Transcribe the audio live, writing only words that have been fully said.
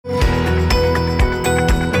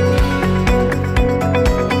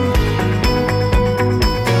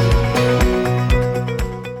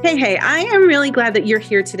Hey, I am really glad that you're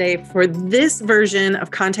here today for this version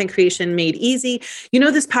of Content Creation Made Easy. You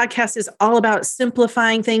know, this podcast is all about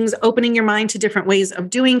simplifying things, opening your mind to different ways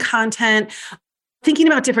of doing content, thinking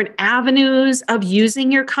about different avenues of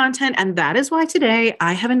using your content. And that is why today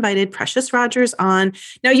I have invited Precious Rogers on.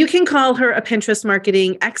 Now, you can call her a Pinterest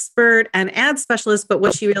marketing expert and ad specialist, but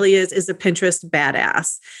what she really is a Pinterest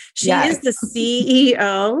badass. She is the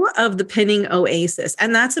CEO of the Pinning Oasis,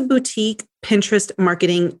 and that's a boutique Pinterest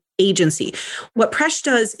marketing agency. What Presh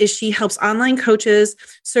does is she helps online coaches,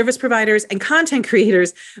 service providers, and content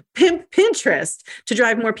creators pimp Pinterest to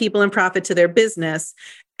drive more people and profit to their business.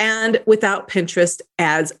 And without Pinterest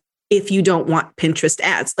ads, if you don't want Pinterest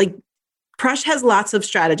ads. Like, Presh has lots of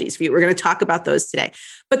strategies for you. We're going to talk about those today.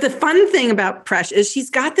 But the fun thing about Presh is she's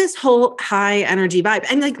got this whole high energy vibe.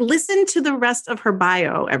 And like, listen to the rest of her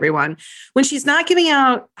bio, everyone. When she's not giving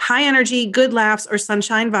out high energy, good laughs, or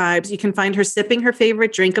sunshine vibes, you can find her sipping her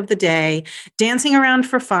favorite drink of the day, dancing around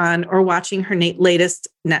for fun, or watching her latest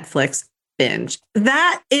Netflix binge.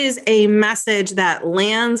 That is a message that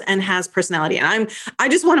lands and has personality. And I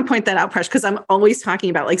just want to point that out, Presh, because I'm always talking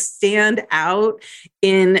about like stand out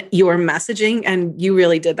in your messaging. And you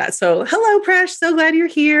really did that. So hello, Presh. So glad you're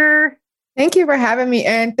here. Thank you for having me.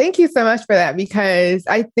 And thank you so much for that, because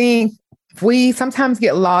I think we sometimes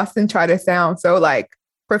get lost and try to sound so like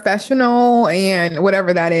professional and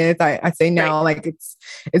whatever that is. I say now, like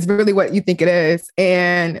it's really what you think it is.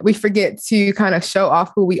 And we forget to kind of show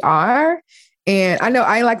off who we are. And I know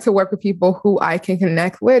I like to work with people who I can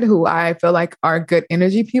connect with, who I feel like are good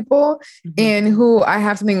energy people, and who I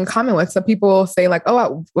have something in common with. Some people say like,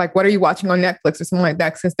 oh, like, what are you watching on Netflix or something like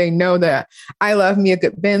that? Since they know that I love me a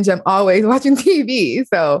good binge, I'm always watching TV.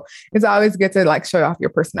 So it's always good to like show off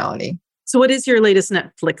your personality. So what is your latest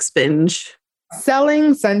Netflix binge?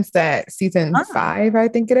 Selling Sunset season 5, I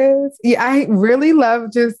think it is. Yeah, I really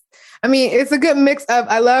love it's a good mix of,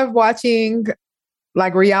 I love watching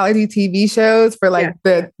like reality TV shows for like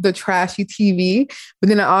the trashy TV, but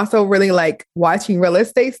then I also really like watching real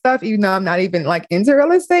estate stuff, even though I'm not even like into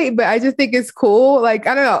real estate, but I just think it's cool. Like,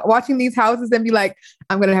 I don't know, watching these houses and be like,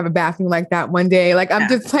 I'm going to have a bathroom like that one day. Like I'm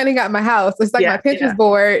just planning out my house. It's like my Pinterest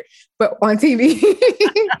board, but on TV.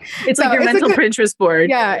 It's like your mental Pinterest board.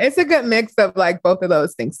 Yeah. It's a good mix of like both of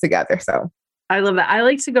those things together. So I love that. I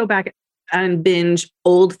like to go back and binge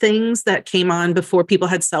old things that came on before people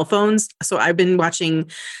had cell phones. So I've been watching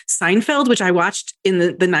Seinfeld, which I watched in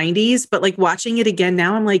the 90s, but like watching it again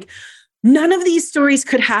now, I'm like, none of these stories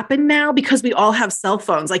could happen now because we all have cell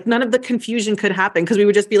phones. Like none of the confusion could happen because we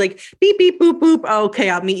would just be like, beep, beep, boop, boop. Oh, okay,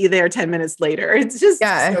 I'll meet you there 10 minutes later. It's just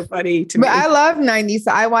so funny to me. But I love 90s.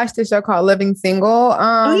 So I watched a show called Living Single.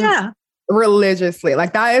 Religiously.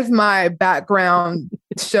 Like that is my background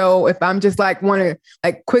show. If I'm just like want to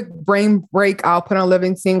like quick brain break, I'll put on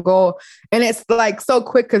Living Single, and it's like so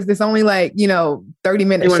quick because it's only like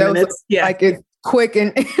 30-minute shows. Like it's quick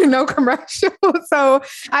and no commercial. So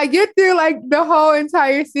I get through like the whole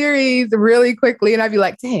entire series really quickly, and I'd be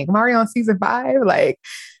like, dang, I'm already on season 5. Like,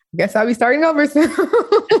 I guess I'll be starting over soon.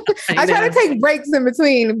 I try to take breaks in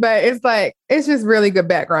between, but it's just really good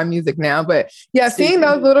background music now. But yeah, seeing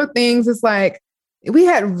those little things, it's like we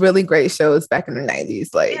had really great shows back in the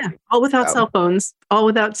 90s. Like all without cell phones, all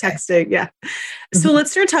without texting. Yeah. So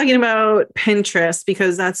let's start talking about Pinterest,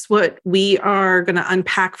 because that's what we are going to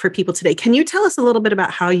unpack for people today. Can you tell us a little bit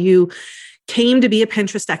about how you came to be a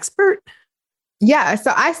Pinterest expert? Yeah.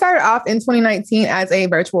 So I started off in 2019 as a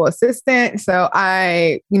virtual assistant. So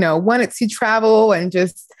I, wanted to travel and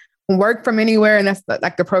just work from anywhere. And that's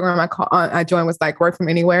like the program I joined was like work from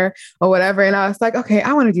anywhere or whatever. And I was like, okay,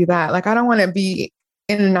 I want to do that. Like, I don't want to be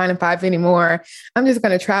in a 9-to-5 anymore. I'm just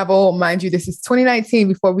going to travel. Mind you, this is 2019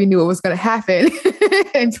 before we knew it was going to happen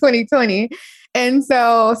in 2020. And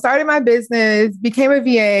so started my business, became a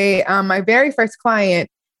VA. My very first client,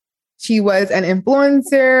 she was an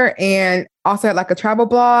influencer and also had like a travel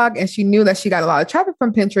blog, and she knew that she got a lot of traffic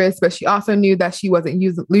from Pinterest, but she also knew that she wasn't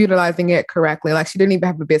utilizing it correctly. Like she didn't even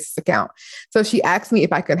have a business account. So she asked me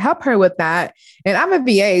if I could help her with that. And I'm a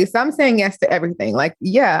VA, so I'm saying yes to everything. Like,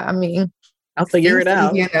 yeah, I mean, I'll figure it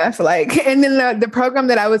out. Enough. Like, and then the program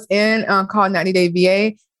that I was in called 90 Day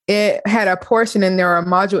VA, it had a portion in there, a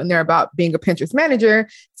module in there about being a Pinterest manager.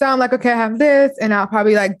 So I'm like, okay, I have this, and I'll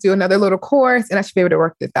probably like do another little course, and I should be able to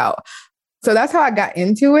work this out. So that's how I got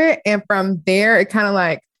into it. And from there, it kind of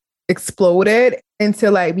like exploded into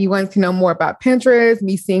like me wanting to know more about Pinterest,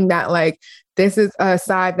 me seeing that like this is a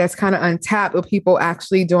side that's kind of untapped with people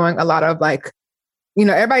actually doing a lot of like,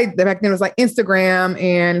 everybody back then was like Instagram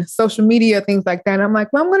and social media, things like that. And I'm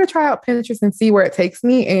like, well, I'm going to try out Pinterest and see where it takes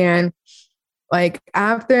me. And like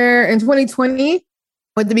after in 2020,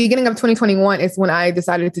 But the beginning of 2021 is when I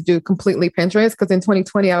decided to do completely Pinterest, because in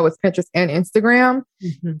 2020 I was Pinterest and Instagram.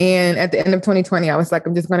 Mm-hmm. And at the end of 2020, I was like,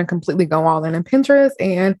 I'm just going to completely go all in on Pinterest.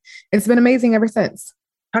 And it's been amazing ever since.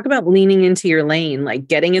 Talk about leaning into your lane, like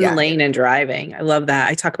getting in the lane and driving. I love that.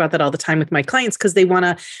 I talk about that all the time with my clients because they want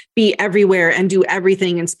to be everywhere and do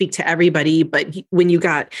everything and speak to everybody. But when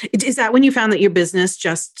is that when you found that your business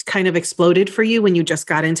just kind of exploded for you, when you just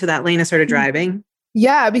got into that lane and started driving?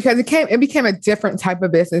 Yeah, because it became a different type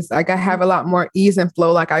of business. Like I have a lot more ease and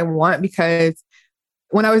flow like I want, because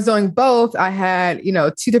when I was doing both, I had,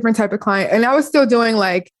 two different type of clients, and I was still doing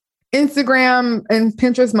like Instagram and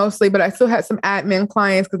Pinterest mostly, but I still had some admin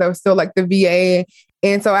clients because I was still like the VA.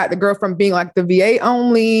 And so I had to go from being like the VA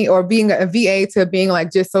only, or being a VA, to being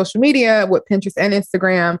like just social media with Pinterest and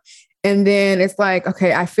Instagram. And then it's like,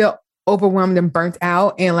 okay, I feel overwhelmed and burnt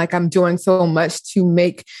out, and like I'm doing so much to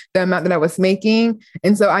make the amount that I was making.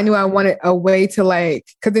 And so I knew I wanted a way to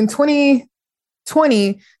because in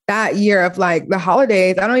 2020, that year of like the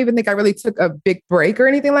holidays, I don't even think I really took a big break or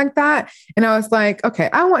anything like that. And I was like, okay,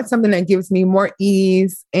 I want something that gives me more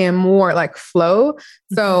ease and more like flow.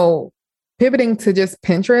 Mm-hmm. So pivoting to just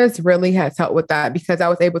Pinterest really has helped with that, because I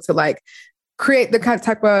was able to like create the kind of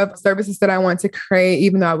type of services that I want to create,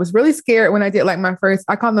 even though I was really scared when I did like my first,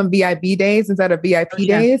 I call them VIB days instead of VIP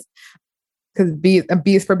days, because B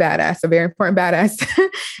is for badass, a very important badass.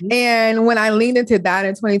 Mm-hmm. And when I leaned into that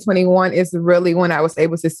in 2021 is really when I was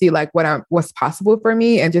able to see like what's possible for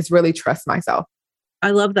me and just really trust myself.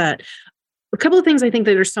 I love that. A couple of things I think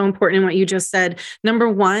that are so important in what you just said. Number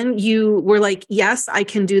one, you were like, yes, I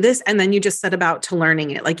can do this. And then you just set about to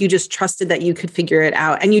learning it. Like you just trusted that you could figure it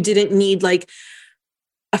out. And you didn't need like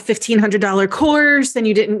a $1,500 course, and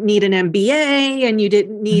you didn't need an MBA, and you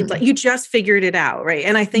didn't need like, you just figured it out. Right.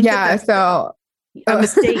 And I think that's a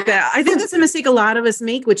mistake I think that's a mistake a lot of us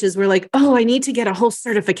make, which is we're like, oh, I need to get a whole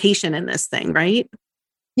certification in this thing. Right.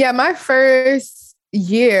 Yeah. My first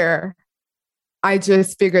year, I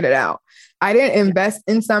just figured it out. I didn't invest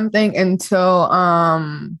in something until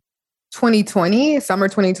 2020, summer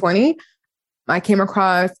 2020. I came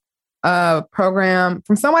across a program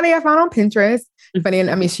from somebody I found on Pinterest. But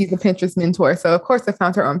she's a Pinterest mentor. So of course I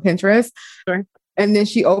found her on Pinterest. Sure. And then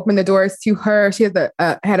she opened the doors to her. She had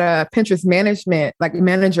a Pinterest management, like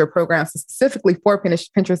manager program specifically for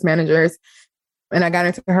Pinterest managers. And I got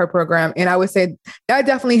into her program. And I would say that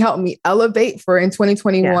definitely helped me elevate in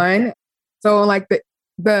 2021. Yeah. So like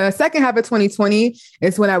the second half of 2020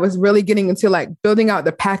 is when I was really getting into like building out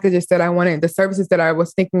the packages that I wanted, the services that I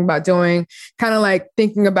was thinking about doing, kind of like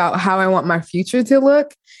thinking about how I want my future to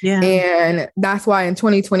look. Yeah. And that's why in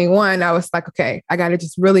 2021, I was like, okay, I got to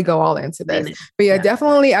just really go all into this. But yeah,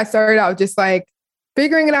 definitely I started out just like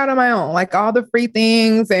figuring it out on my own, like all the free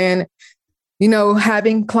things, and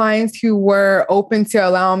having clients who were open to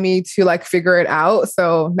allow me to like figure it out.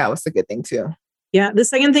 So that was a good thing too. Yeah. The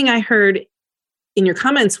second thing I heard in your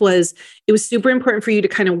comments was it was super important for you to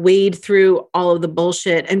kind of wade through all of the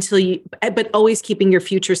bullshit but always keeping your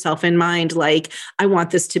future self in mind. Like, I want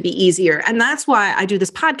this to be easier. And that's why I do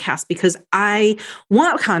this podcast, because I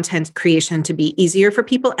want content creation to be easier for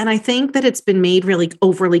people. And I think that it's been made really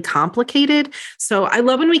overly complicated. So I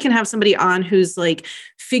love when we can have somebody on who's like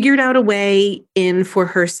figured out a way in for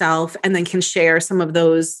herself and then can share some of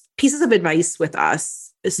those pieces of advice with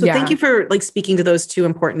us. So thank you for like speaking to those two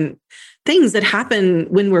important things that happen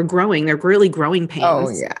when we're growing. They're really growing pains. Oh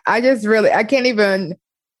yeah. I can't even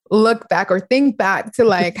look back or think back to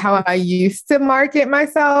like how I used to market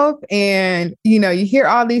myself. And, you hear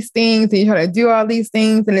all these things and you try to do all these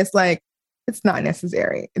things, and it's like, it's not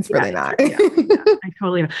necessary. It's really not. I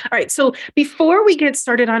totally know. All right. So before we get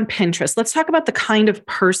started on Pinterest, let's talk about the kind of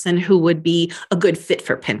person who would be a good fit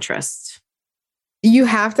for Pinterest. You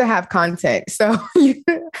have to have content. So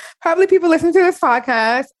probably people listen to this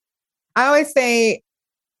podcast. I always say,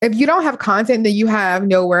 if you don't have content, then you have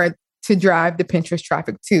nowhere to drive the Pinterest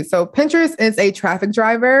traffic to. So Pinterest is a traffic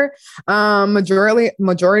driver, majority,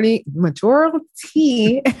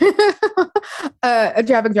 a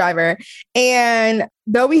traffic driver. And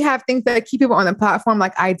though we have things that keep people on the platform,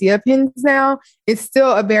 like idea pins now, it's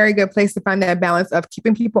still a very good place to find that balance of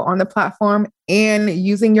keeping people on the platform and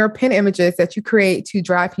using your pin images that you create to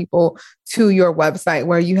drive people to your website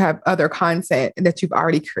where you have other content that you've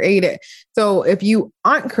already created. So if you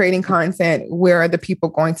aren't creating content, where are the people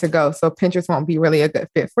going to go? So Pinterest won't be really a good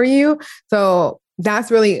fit for you. So that's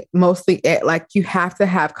really mostly it. Like, you have to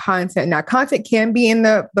have content. Now, content can be in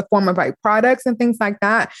the form of like products and things like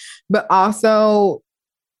that, but also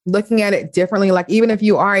looking at it differently. Like, even if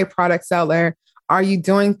you are a product seller, are you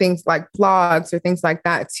doing things like blogs or things like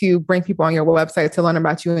that to bring people on your website to learn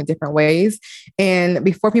about you in different ways? And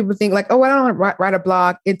before people think like, oh, I don't want to write a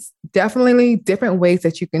blog, it's definitely different ways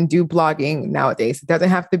that you can do blogging nowadays. It doesn't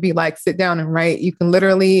have to be like sit down and write. You can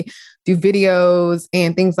literally do videos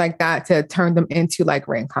and things like that to turn them into like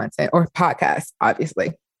written content or podcasts,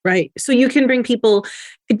 obviously. Right. So you can bring people,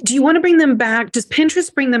 do you want to bring them back? Does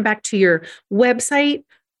Pinterest bring them back to your website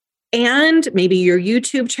and maybe your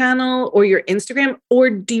YouTube channel or your Instagram? Or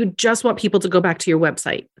do you just want people to go back to your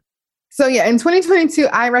website? So yeah, in 2022,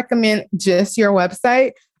 I recommend just your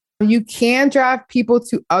website. You can drive people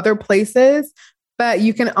to other places, but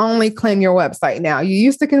you can only claim your website now. You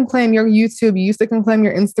used to can claim your YouTube, you used to can claim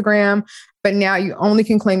your Instagram, but now you only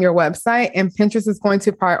can claim your website, and Pinterest is going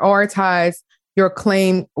to prioritize your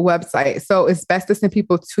claim website. So it's best to send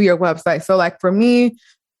people to your website. So like for me,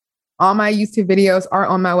 all my YouTube videos are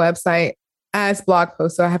on my website as blog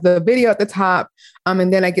posts. So I have the video at the top,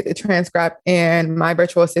 and then I get the transcript and my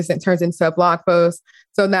virtual assistant turns into a blog post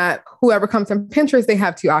so that whoever comes from Pinterest, they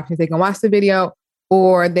have two options. They can watch the video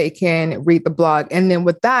or they can read the blog. And then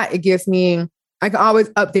with that, it gives me, I can always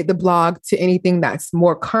update the blog to anything that's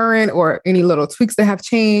more current or any little tweaks that have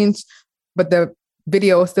changed, but the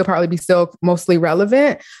video will still probably be still mostly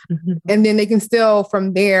relevant. Mm-hmm. And then they can still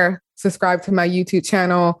from there subscribe to my YouTube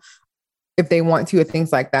channel if they want to, or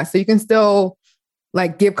things like that. So you can still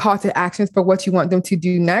like give call to actions for what you want them to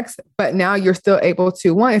do next. But now you're still able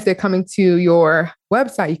to, one, if they're coming to your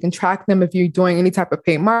website, you can track them if you're doing any type of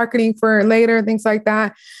paid marketing for later, things like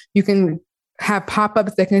that. You can have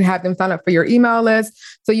pop-ups that can have them sign up for your email list.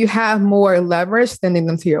 So you have more leverage sending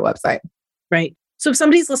them to your website. Right. So if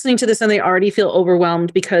somebody's listening to this and they already feel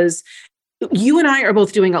overwhelmed, because you and I are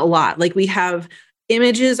both doing a lot, like we have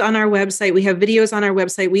images on our website, we have videos on our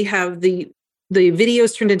website, we have the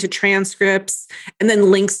videos turned into transcripts and then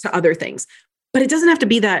links to other things. But it doesn't have to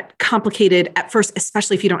be that complicated at first,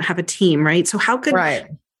 especially if you don't have a team, right? So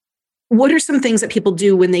what are some things that people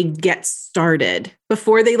do when they get started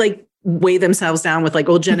before they like weigh themselves down with like,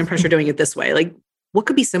 oh, Jen and Presh are doing it this way? Like, what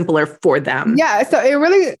could be simpler for them? Yeah. So it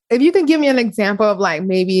really, if you can give me an example of like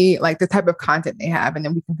maybe like the type of content they have, and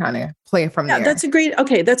then we can kind of play from there. That's a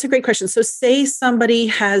great question. So say somebody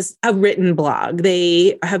has a written blog,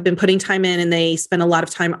 they have been putting time in and they spend a lot of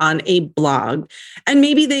time on a blog, and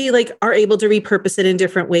maybe they like are able to repurpose it in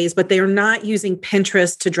different ways, but they are not using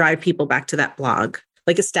Pinterest to drive people back to that blog,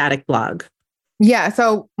 like a static blog. Yeah.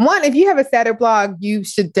 So one, if you have a static blog, you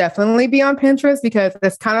should definitely be on Pinterest because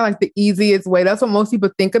that's kind of like the easiest way. That's what most people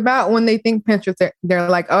think about when they think Pinterest. They're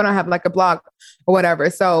like, oh, I don't have like a blog or whatever.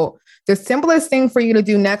 So the simplest thing for you to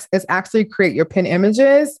do next is actually create your pin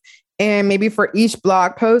images. And maybe for each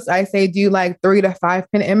blog post, I say do like 3 to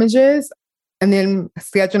 5 pin images and then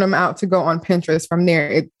schedule them out to go on Pinterest from there.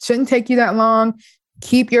 It shouldn't take you that long.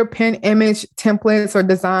 Keep your pin image templates or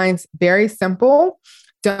designs very simple.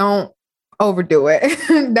 Don't overdo it.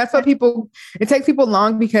 That's what it takes people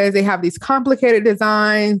long because they have these complicated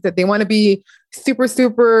designs that they want to be super,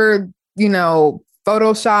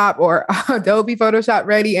 Photoshop or Adobe Photoshop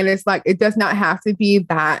ready. And it's like, it does not have to be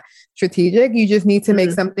that strategic. You just need to make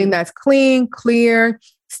something that's clean, clear,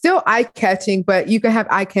 still eye-catching, but you can have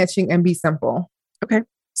eye-catching and be simple. Okay.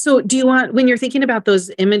 So do you want, when you're thinking about those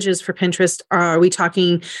images for Pinterest, are we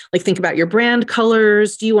talking like think about your brand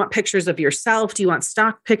colors? Do you want pictures of yourself? Do you want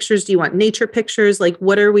stock pictures? Do you want nature pictures? Like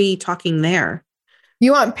what are we talking there?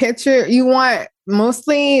 You want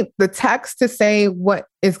mostly the text to say what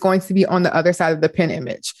is going to be on the other side of the pin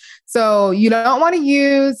image. So you don't want to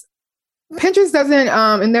use, Pinterest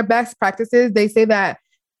doesn't, in their best practices, they say that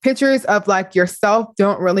pictures of like yourself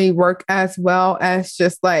don't really work as well as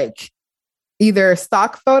just like either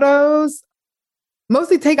stock photos,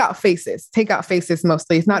 mostly take out faces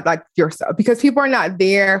mostly. It's not like yourself because people are not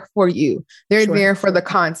there for you. They're there for the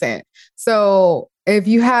content. So if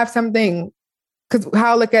you have something, because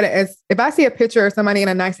how I look at it is if I see a picture of somebody in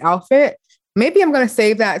a nice outfit, maybe I'm going to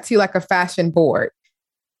save that to like a fashion board.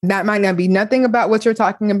 That might not be nothing about what you're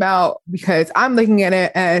talking about because I'm looking at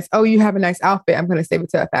it as, oh, you have a nice outfit. I'm going to save it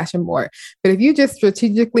to a fashion board. But if you just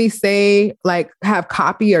strategically say, like have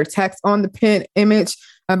copy or text on the pin image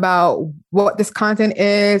about what this content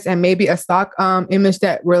is and maybe a stock image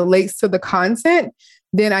that relates to the content,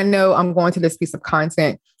 then I know I'm going to this piece of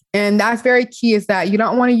content. And that's very key is that you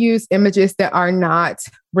don't want to use images that are not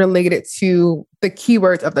related to the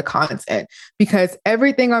keywords of the content because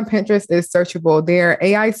everything on Pinterest is searchable. Their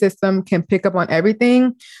AI system can pick up on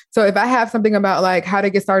everything. So if I have something about like how to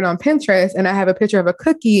get started on Pinterest and I have a picture of a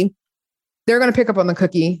cookie, they're going to pick up on the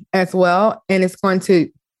cookie as well. And it's going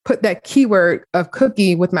to put that keyword of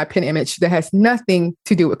cookie with my pin image that has nothing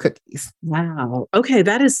to do with cookies. Wow. Okay.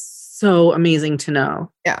 That is so amazing to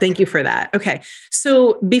know. Yeah. Thank you for that. Okay.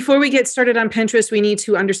 So before we get started on Pinterest, we need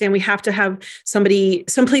to understand we have to have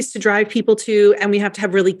someplace to drive people to, and we have to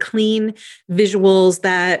have really clean visuals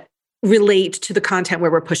that relate to the content where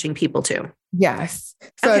we're pushing people to. Yes.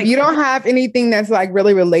 So if you don't have anything that's like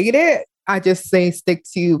really related, I just say stick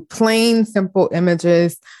to plain, simple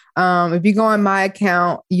images. If you go on my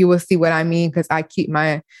account, you will see what I mean, because I keep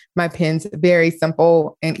my pins very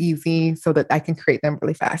simple and easy so that I can create them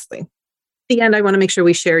really fastly. At the end, I want to make sure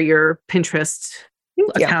we share your Pinterest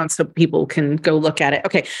account so people can go look at it.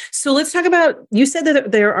 Okay. So let's talk about, you said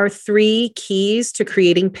that there are 3 keys to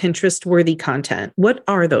creating Pinterest-worthy content. What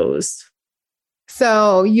are those?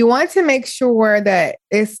 So you want to make sure that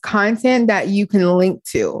it's content that you can link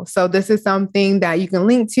to. So this is something that you can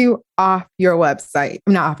link to off your website,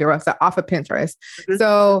 not off your website, off of Pinterest. Mm-hmm.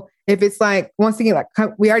 So if it's like, once again, like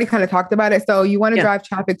we already kind of talked about it. So you want to drive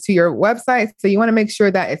traffic to your website. So you want to make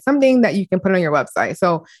sure that it's something that you can put on your website.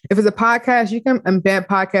 So if it's a podcast, you can embed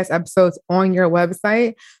podcast episodes on your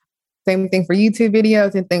website. Same thing for YouTube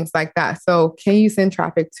videos and things like that. So can you send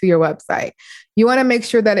traffic to your website? You want to make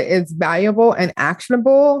sure that it is valuable and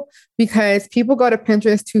actionable, because people go to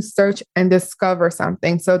Pinterest to search and discover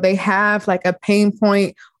something. So they have like a pain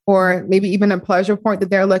point or maybe even a pleasure point that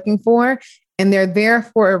they're looking for, and they're there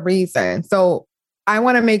for a reason. So I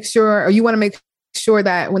want to make sure, or you want to make sure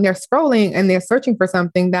that when they're scrolling and they're searching for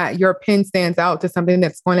something, that your pin stands out to something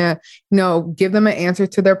that's going to, give them an answer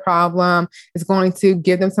to their problem. It's going to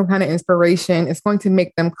give them some kind of inspiration. It's going to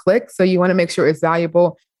make them click. So you want to make sure it's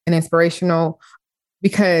valuable and inspirational,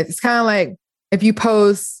 because it's kind of like if you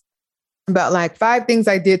post about like 5 things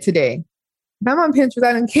I did today. If I'm on Pinterest,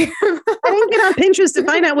 I don't care. I didn't get on Pinterest to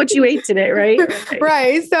find out what you ate today, right?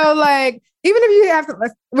 Right. So like, even if you have to,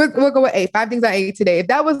 we'll go with 5 things I ate today. If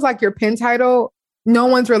that was like your pin title, no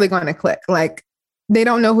one's really going to click. Like, they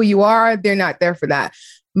don't know who you are. They're not there for that.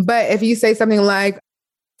 But if you say something like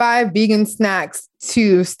 5 vegan snacks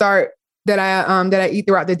to start that I eat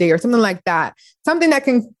throughout the day, or something like that, something that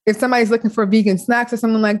can, if somebody's looking for vegan snacks or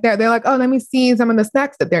something like that, they're like, oh, let me see some of the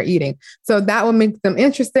snacks that they're eating. So that will make them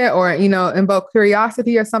interested, or, invoke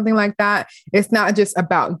curiosity or something like that. It's not just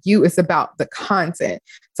about you, it's about the content.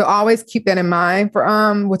 So always keep that in mind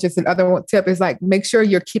which is another tip, is like, make sure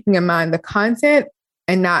you're keeping in mind the content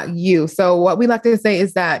and not you. So what we like to say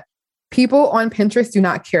is that people on Pinterest do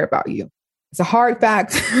not care about you. It's a hard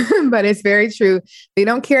fact, but it's very true. They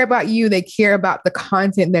don't care about you. They care about the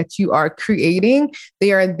content that you are creating.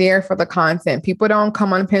 They are there for the content. People don't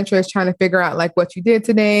come on Pinterest trying to figure out like what you did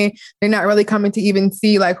today. They're not really coming to even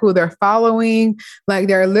see like who they're following. Like,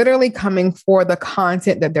 they're literally coming for the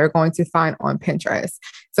content that they're going to find on Pinterest.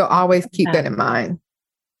 So always keep that in mind.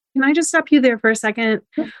 Can I just stop you there for a second?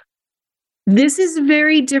 This is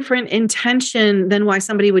very different intention than why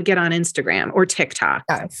somebody would get on Instagram or TikTok.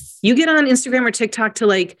 Yes. You get on Instagram or TikTok to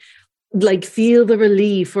like feel the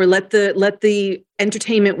relief, or let the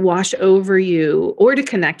entertainment wash over you, or to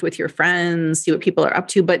connect with your friends, see what people are up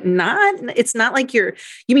to, but it's not like you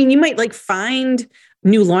might like find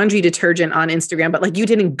new laundry detergent on Instagram, but like you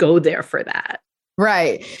didn't go there for that.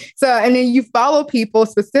 Right. So, and then you follow people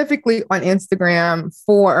specifically on Instagram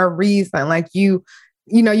for a reason. Like you're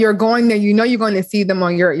going there, you're going to see them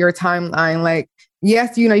on your timeline. Like,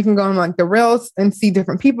 yes, you can go on like the Reels and see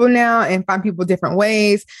different people now and find people different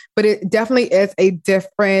ways, but it definitely is a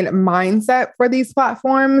different mindset for these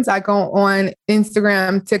platforms. I go on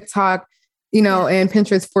Instagram, TikTok, and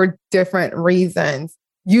Pinterest for different reasons.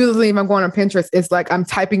 Usually if I'm going on Pinterest, it's like I'm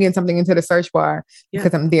typing in something into the search bar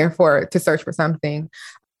because I'm there to search for something.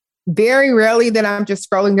 Very rarely that I'm just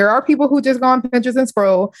scrolling. There are people who just go on Pinterest and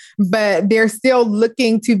scroll, but they're still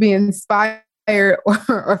looking to be inspired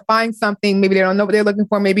or find something. Maybe they don't know what they're looking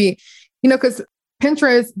for. Maybe, because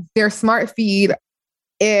Pinterest, their smart feed,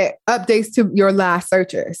 it updates to your last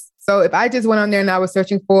searches. So if I just went on there and I was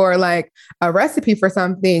searching for like a recipe for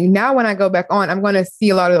something, now when I go back on, I'm going to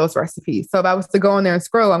see a lot of those recipes. So if I was to go on there and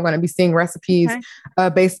scroll, I'm going to be seeing recipes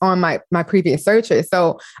based on my previous searches.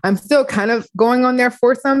 So I'm still kind of going on there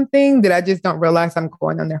for something that I just don't realize I'm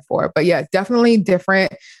going on there for. But yeah, definitely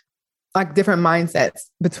different mindsets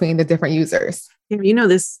between the different users.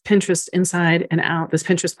 This Pinterest inside and out, this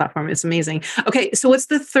Pinterest platform is amazing. Okay. So what's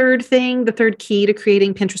the third key to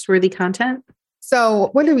creating Pinterest-worthy content? So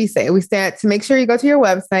what did we say? We said to make sure you go to your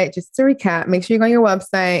website, just to recap, make sure you go on your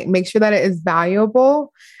website, make sure that it is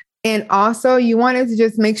valuable. And also you wanted to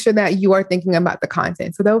just make sure that you are thinking about the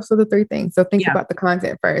content. So those are the 3 things. So think about the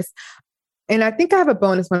content first. And I think I have a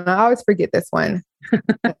bonus one. I always forget this one.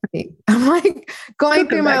 I'm like going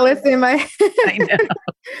through my list in my I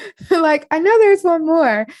know. like, I know there's one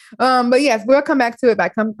more. But yes, we'll come back to it if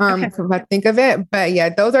I think of it. But yeah,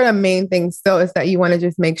 those are the main things still, is that you want to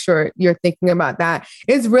just make sure you're thinking about that.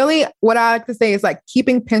 It's really what I like to say is like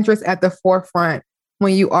keeping Pinterest at the forefront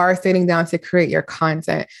when you are sitting down to create your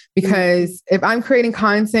content. Because if I'm creating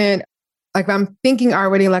content, like I'm thinking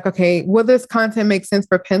already like, okay, will this content make sense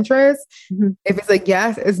for Pinterest? If it's like,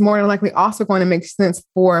 yes, it's more than likely also going to make sense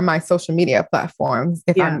for my social media platforms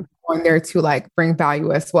if I'm going there to like bring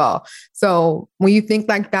value as well. So when you think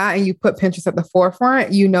like that and you put Pinterest at the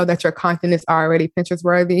forefront, you know that your content is already Pinterest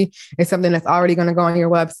worthy. It's something that's already going to go on your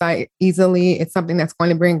website easily. It's something that's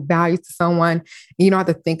going to bring value to someone. You don't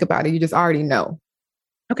have to think about it. You just already know.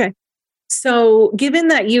 Okay. So given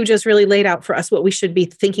that you just really laid out for us what we should be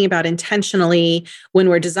thinking about intentionally when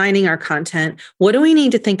we're designing our content, what do we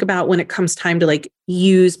need to think about when it comes time to like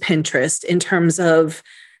use Pinterest in terms of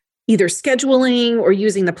either scheduling or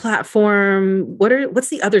using the platform? What's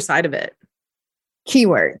the other side of it?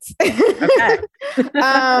 Keywords. Okay.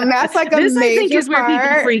 That's like a this, major I think, is where part.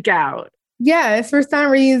 people freak out. Yes, for some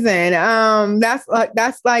reason.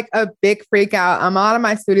 That's like a big freak out. A lot of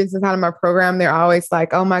my students inside of my program, they're always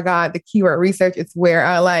like, oh my God, the keyword research is where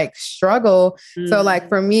I like struggle. So like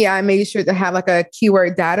for me, I made sure to have like a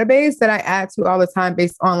keyword database that I add to all the time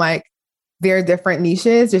based on like their different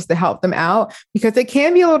niches just to help them out, because it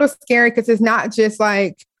can be a little scary because it's not just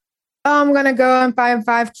like, oh, I'm going to go and find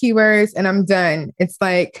 5 keywords and I'm done. It's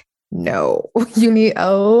like, no, you need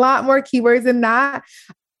a lot more keywords than that.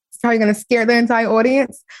 Probably going to scare the entire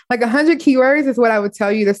audience. Like 100 keywords is what I would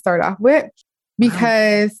tell you to start off with,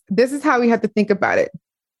 because this is how we have to think about it.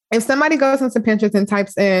 If somebody goes into Pinterest and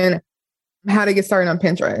types in how to get started on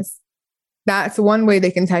Pinterest, that's one way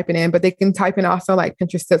they can type it in, but they can type in also like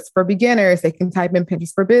Pinterest tips for beginners. They can type in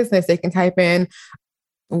Pinterest for business. They can type in,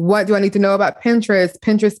 what do I need to know about Pinterest?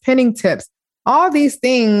 Pinterest pinning tips. All these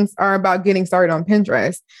things are about getting started on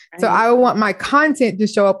Pinterest. Right. So I want my content to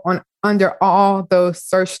show up under all those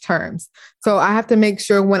search terms. So I have to make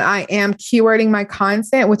sure when I am keywording my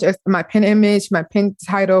content, which is my pin image, my pin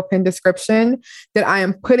title, pin description, that I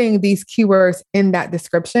am putting these keywords in that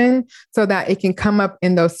description so that it can come up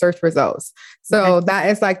in those search results. So that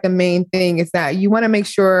is like the main thing, is that you want to make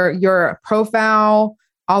sure your profile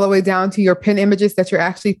all the way down to your pin images that you're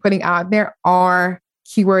actually putting out there are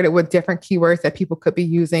keyworded with different keywords that people could be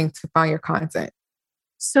using to find your content.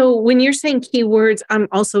 So when you're saying keywords, I'm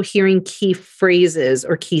also hearing key phrases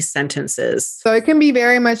or key sentences. So it can be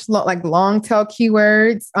very much like long tail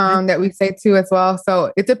keywords that we say too as well.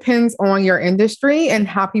 So it depends on your industry and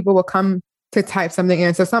how people will come to type something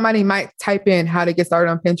in. So somebody might type in how to get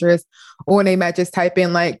started on Pinterest, or they might just type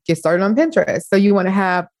in like get started on Pinterest. So you want to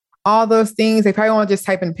have all those things. They probably won't just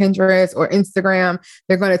type in Pinterest or Instagram.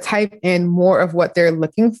 They're going to type in more of what they're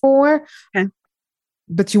looking for. Okay.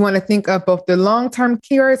 But you want to think of both the long-term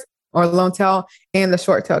keywords or long tail and the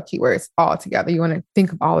short tail keywords all together. You want to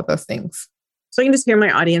think of all of those things. So I can just hear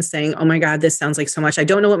my audience saying, oh my God, this sounds like so much. I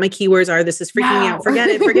don't know what my keywords are. This is freaking me out. Forget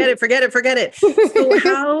it, forget it, forget it, forget it.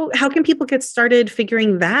 So how can people get started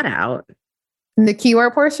figuring that out? The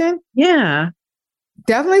keyword portion? Yeah.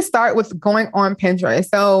 Definitely start with going on Pinterest.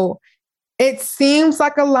 So it seems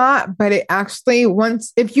like a lot, but it actually,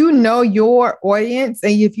 if you know your audience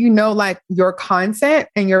and if you know like your content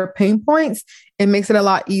and your pain points, it makes it a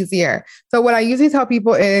lot easier. So what I usually tell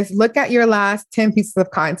people is look at your last 10 pieces of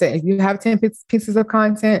content. If you have 10 pieces of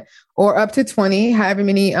content or up to 20, however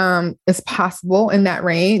many is possible in that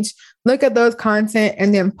range, look at those content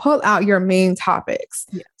and then pull out your main topics.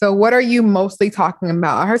 Yeah. So what are you mostly talking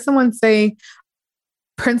about? I heard someone say,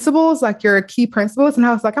 principles, like your key principles. And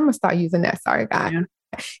I was like, I'm going to start using that. Sorry, guy.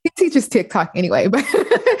 Yeah. He teaches TikTok anyway, but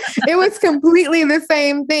it was completely the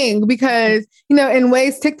same thing because, in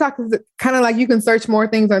ways, TikTok is kind of like you can search more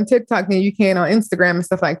things on TikTok than you can on Instagram and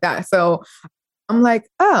stuff like that. So I'm like,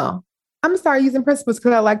 oh, I'm going to start using principles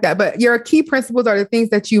because I like that. But your key principles are the things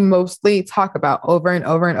that you mostly talk about over and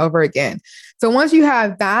over and over again. So once you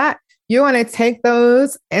have that, you want to take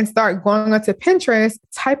those and start going onto Pinterest,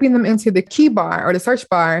 typing them into the key bar or the search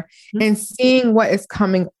bar and seeing what is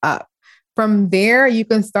coming up. From there, you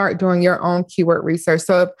can start doing your own keyword research.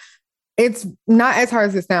 So it's not as hard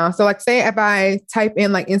as it sounds. So like say if I type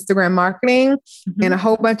in like Instagram marketing and a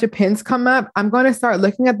whole bunch of pins come up, I'm going to start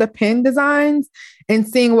looking at the pin designs and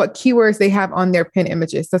seeing what keywords they have on their pin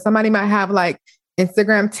images. So somebody might have like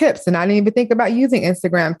Instagram tips, and I didn't even think about using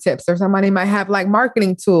Instagram tips. Or somebody might have like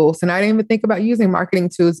marketing tools, and I didn't even think about using marketing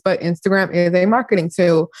tools, but Instagram is a marketing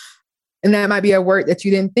tool. And that might be a word that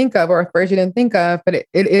you didn't think of or a phrase you didn't think of, but it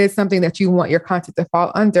is something that you want your content to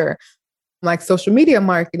fall under, like social media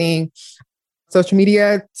marketing, social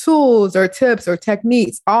media tools or tips or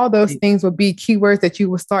techniques. All those things will be keywords that you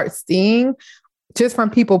will start seeing just from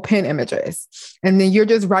people pin images. And then you're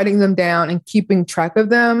just writing them down and keeping track of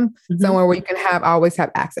them somewhere where you can always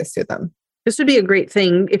have access to them. This would be a great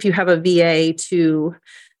thing if you have a VA to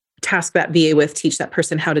task that VA with, teach that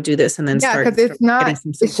person how to do this, and then start because it's not,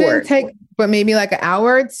 it shouldn't take but maybe like an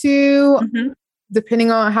hour or two,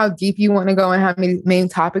 depending on how deep you want to go and how many main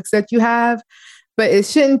topics that you have. But it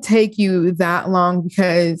shouldn't take you that long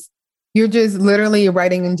because you're just literally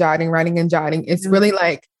writing and jotting. It's really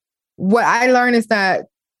like, what I learned is that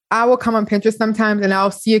I will come on Pinterest sometimes and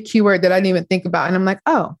I'll see a keyword that I didn't even think about. And I'm like,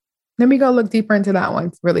 oh, let me go look deeper into that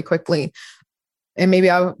one really quickly. And maybe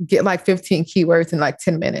I'll get like 15 keywords in like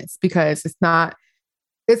 10 minutes because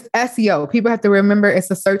it's SEO. People have to remember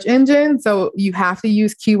it's a search engine. So you have to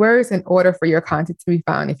use keywords in order for your content to be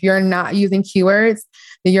found. If you're not using keywords,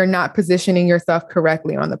 then you're not positioning yourself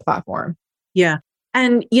correctly on the platform. Yeah.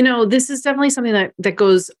 And, this is definitely something that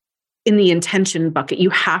goes in the intention bucket. You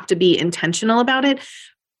have to be intentional about it.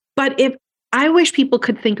 But I wish people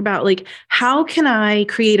could think about like, how can I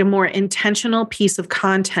create a more intentional piece of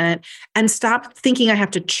content and stop thinking I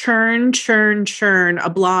have to churn a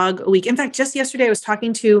blog a week. In fact, just yesterday I was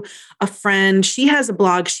talking to a friend. She has a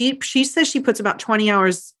blog. She says she puts about 20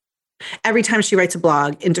 hours every time she writes a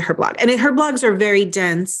blog into her blog. And her blogs are very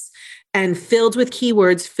dense and filled with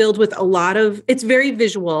keywords, filled with it's very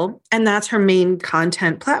visual. And that's her main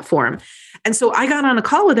content platform. And so I got on a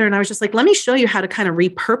call with her and I was just like, let me show you how to kind of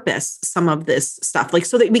repurpose some of this stuff, like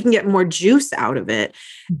so that we can get more juice out of it.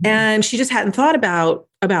 And she just hadn't thought about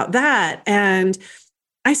that. And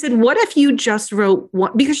I said, what if you just wrote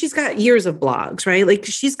one, because she's got years of blogs, right? Like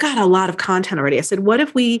she's got a lot of content already. I said, what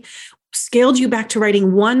if we scaled you back to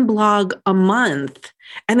writing one blog a month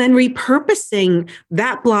and then repurposing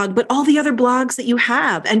that blog, but all the other blogs that you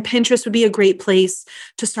have, and Pinterest would be a great place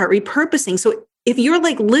to start repurposing. So if you're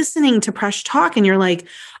like listening to Presh talk and you're like,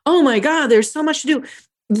 oh my God, there's so much to do.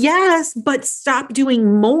 Yes, but stop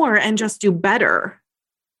doing more and just do better.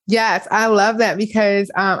 Yes, I love that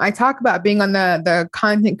because I talk about being on the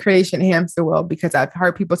content creation hamster wheel because I've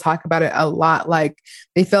heard people talk about it a lot. Like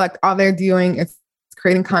they feel like all they're doing is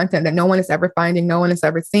creating content that no one is ever finding, no one is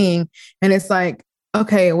ever seeing. And it's like,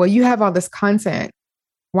 okay, well, you have all this content.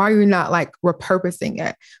 Why are you not like repurposing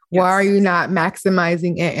it? Why are you not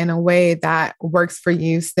maximizing it in a way that works for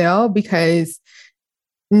you still? Because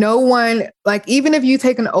no one, like, even if you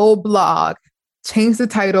take an old blog, change the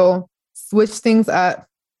title, switch things up,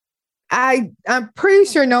 I'm pretty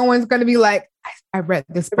sure no one's going to be like, I read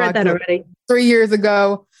this blog that already 3 years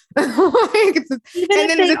ago. And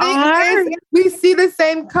then the thing is, we see the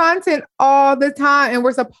same content all the time and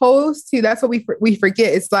we're supposed to. That's what we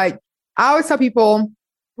forget. It's like, I always tell people,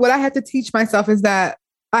 what I had to teach myself is that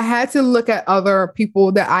I had to look at other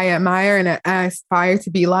people that I admire and I aspire to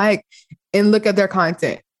be like, and look at their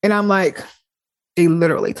content. And I'm like, they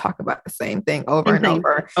literally talk about the same thing over and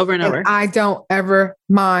over. I don't ever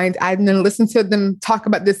mind. I then listen to them talk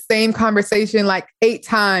about the same conversation like 8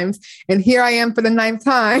 times. And here I am for the 9th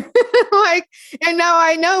time. And now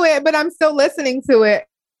I know it, but I'm still listening to it.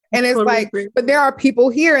 And it's totally like, but there are people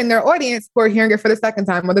here in their audience who are hearing it for the 2nd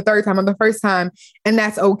time or the 3rd time or the 1st time. And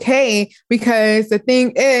that's okay, because the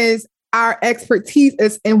thing is, our expertise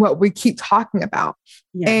is in what we keep talking about.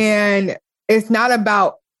 Yes. And it's not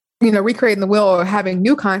about, recreating the wheel or having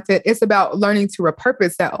new content. It's about learning to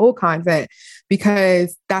repurpose that old content,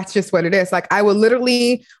 because that's just what it is. Like, I would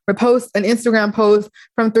literally repost an Instagram post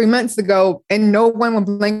from 3 months ago and no one will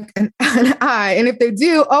blink an eye. And if they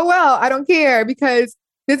do, oh, well, I don't care, because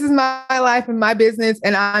this is my life and my business.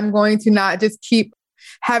 And I'm going to not just keep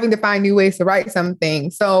having to find new ways to write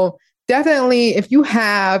something. So definitely, if you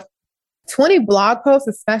have 20 blog posts,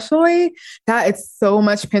 especially, that is so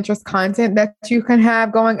much Pinterest content that you can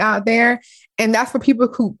have going out there. And that's for people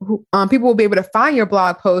who people will be able to find your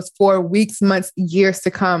blog posts for weeks, months, years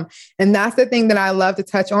to come. And that's the thing that I love to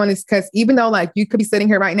touch on, is because even though like you could be sitting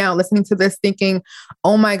here right now listening to this thinking,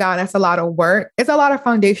 oh my God, that's a lot of work. It's a lot of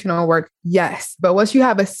foundational work. Yes. But once you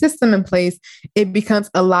have a system in place, it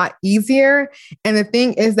becomes a lot easier. And the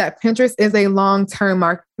thing is that Pinterest is a long-term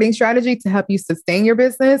marketing strategy to help you sustain your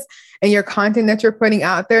business and your content that you're putting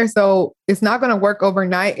out there. So it's not going to work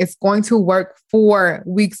overnight. It's going to work for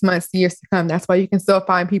weeks, months, years to come. That's why you can still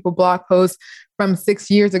find people blog posts from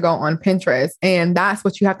 6 years ago on Pinterest. And that's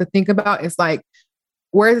what you have to think about. It's like,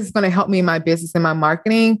 where is this going to help me in my business and my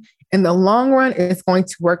marketing? In the long run, it's going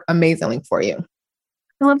to work amazingly for you.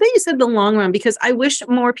 I love that you said the long run, because I wish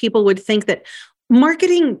more people would think that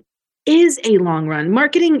marketing is a long run.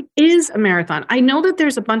 Marketing is a marathon. I know that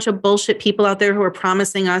there's a bunch of bullshit people out there who are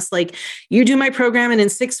promising us, like, you do my program and in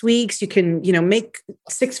 6 weeks you can, make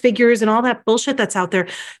 6 figures and all that bullshit that's out there.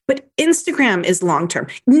 But Instagram is long-term.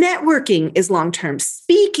 Networking is long-term.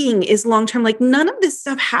 Speaking is long-term. Like, none of this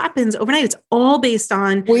stuff happens overnight. It's all based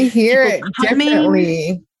on we hear it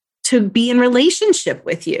definitely to be in relationship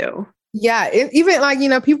with you. Yeah. Even like,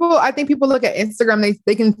 people, I think people look at Instagram,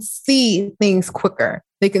 they can see things quicker.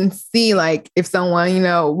 They can see like if someone,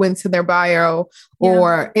 went to their bio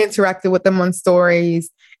or interacted with them on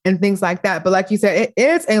stories and things like that. But like you said, it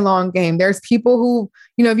is a long game. There's people who,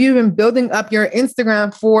 if you've been building up your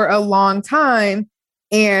Instagram for a long time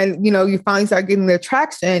and, you finally start getting the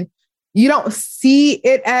traction, you don't see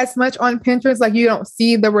it as much on Pinterest. Like you don't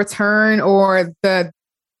see the return or the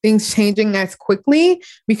things changing as quickly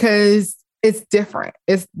because it's different.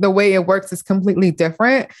 It's the way it works is completely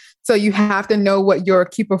different. So you have to know what your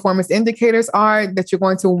key performance indicators are that you're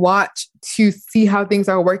going to watch to see how things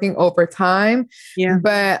are working over time. Yeah.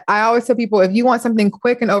 But I always tell people, if you want something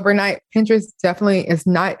quick and overnight, Pinterest definitely is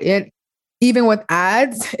not it. Even with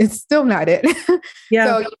ads, it's still not it. Yeah.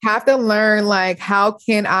 So you have to learn like, how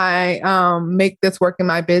can I make this work in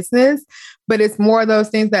my business? But it's more of those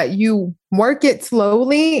things that you work it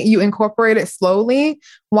slowly, you incorporate it slowly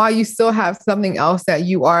while you still have something else that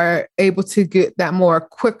you are able to get that more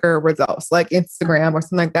quicker results like Instagram or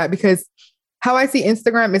something like that. Because how I see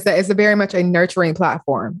Instagram is that it's very much a nurturing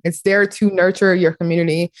platform. It's there to nurture your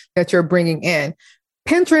community that you're bringing in.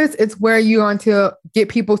 Pinterest is where you want to get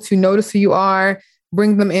people to notice who you are,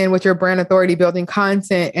 bring them in with your brand authority, building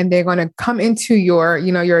content, and they're going to come into your,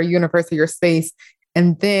 your universe or your space.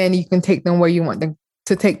 And then you can take them where you want them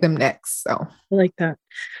to take them next. So I like that.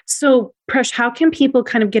 So Presh, how can people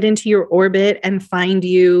kind of get into your orbit and find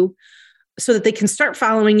you so that they can start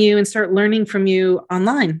following you and start learning from you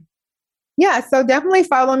online? Yeah, so definitely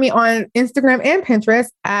follow me on Instagram and Pinterest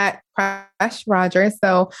at Presh Rogers.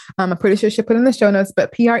 So I'm pretty sure she put in the show notes,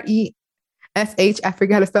 but PRESH, I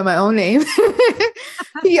forgot how to spell my own name. PRESH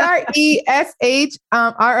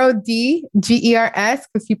RODGERS,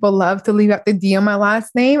 because people love to leave out the D on my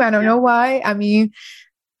last name. I don't know why. I mean,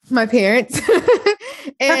 my parents.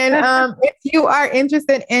 And if you are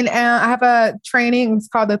interested in, I have a training, it's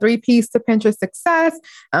called the 3 Ps to Pinterest Success,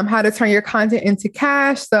 how to turn your content into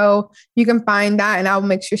cash. So you can find that and I'll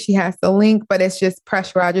make sure she has the link, but it's just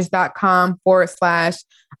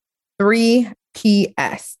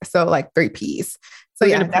preshrogers.com/3PS. So like 3 Ps. So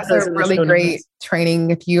yeah, that's a really great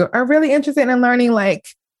training if you are really interested in learning, like,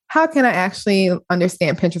 how can I actually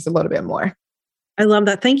understand Pinterest a little bit more? I love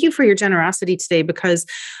that. Thank you for your generosity today, because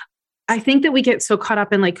I think that we get so caught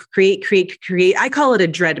up in like create. I call it a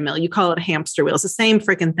treadmill. You call it a hamster wheel. It's the same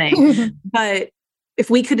freaking thing. But if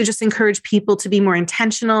we could just encourage people to be more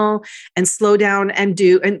intentional and slow down and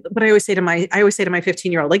do, but I always say to my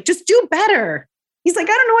 15-year-old, like, just do better. He's like,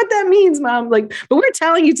 I don't know what that means, Mom. Like, but we're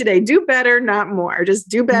telling you today, do better, not more. Just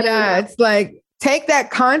do better. Yeah, it's like, take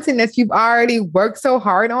that content that you've already worked so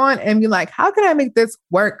hard on and be like, how can I make this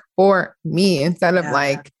work for me? Instead of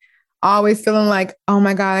like always feeling like, oh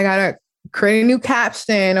my God, I got to create a new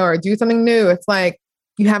caption or do something new. It's like,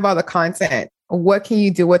 you have all the content. What can you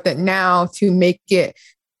do with it now to make it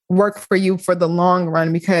work for you for the long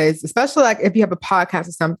run? Because especially like if you have a podcast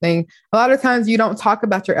or something, a lot of times you don't talk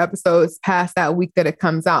about your episodes past that week that it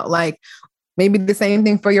comes out. Like, maybe the same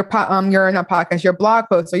thing for your not podcast, your blog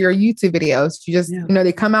posts or your YouTube videos. You just,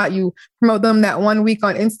 they come out, you promote them that one week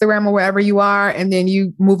on Instagram or wherever you are, and then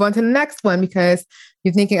you move on to the next one because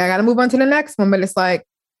you're thinking, I got to move on to the next one. But it's like,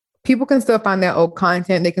 people can still find their old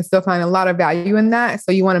content. They can still find a lot of value in that.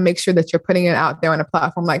 So you want to make sure that you're putting it out there on a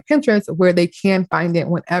platform like Pinterest where they can find it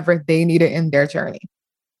whenever they need it in their journey.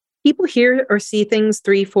 People hear or see things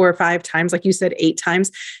 3, 4, 5 times, like you said, 8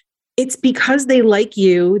 times. It's because they like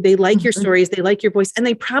you, they like your stories, they like your voice, and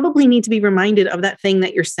they probably need to be reminded of that thing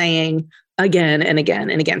that you're saying again and again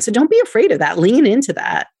and again. So don't be afraid of that. Lean into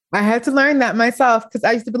that. I had to learn that myself because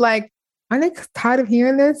I used to be like, aren't they tired of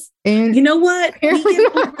hearing this? And you know what? We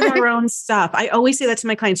get bored with our own stuff. I always say that to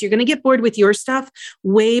my clients. You're going to get bored with your stuff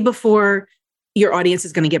way before your audience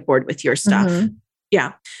is going to get bored with your stuff.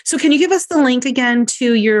 Yeah. So can you give us the link again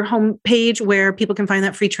to your homepage where people can find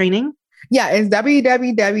that free training? Yeah, it's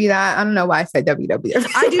www. I don't know why I said www.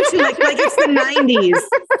 I do too, like it's the 90s.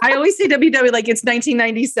 I always say www like it's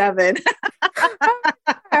 1997.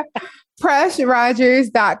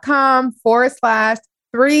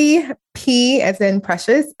 preshrogers.com/3P as in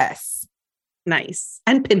precious S. Nice.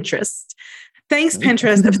 And Pinterest. Thanks,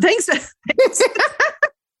 Pinterest. Thanks.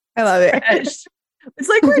 I love it. It's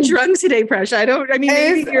like we're drunk today, Presh.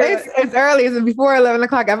 It's early. It's before 11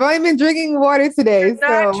 o'clock. I've only been drinking water today.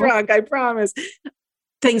 Not drunk, I promise.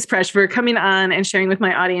 Thanks, Presh, for coming on and sharing with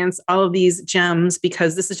my audience all of these gems,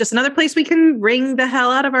 because this is just another place we can wring the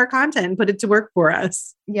hell out of our content and put it to work for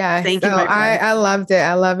us. Yeah. Thank you. I loved it.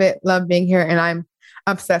 I love it. Love being here. And I'm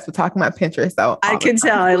obsessed with talking about Pinterest. So I can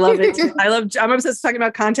tell. I love it. I'm obsessed with talking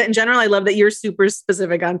about content in general. I love that you're super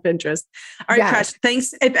specific on Pinterest. All right, Presh,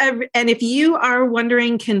 thanks. If you are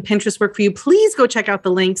wondering, can Pinterest work for you? Please go check out the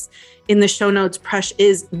links in the show notes. Presh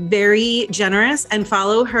is very generous, and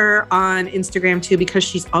follow her on Instagram too, because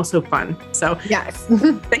she's also fun. So yes.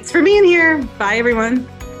 Thanks for being here. Bye, everyone.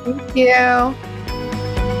 Thank you.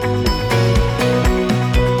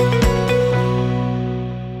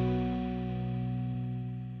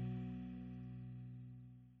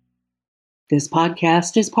 This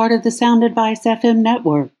podcast is part of the Sound Advice FM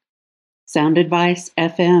network. Sound Advice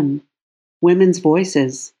FM. Women's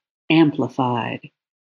voices amplified.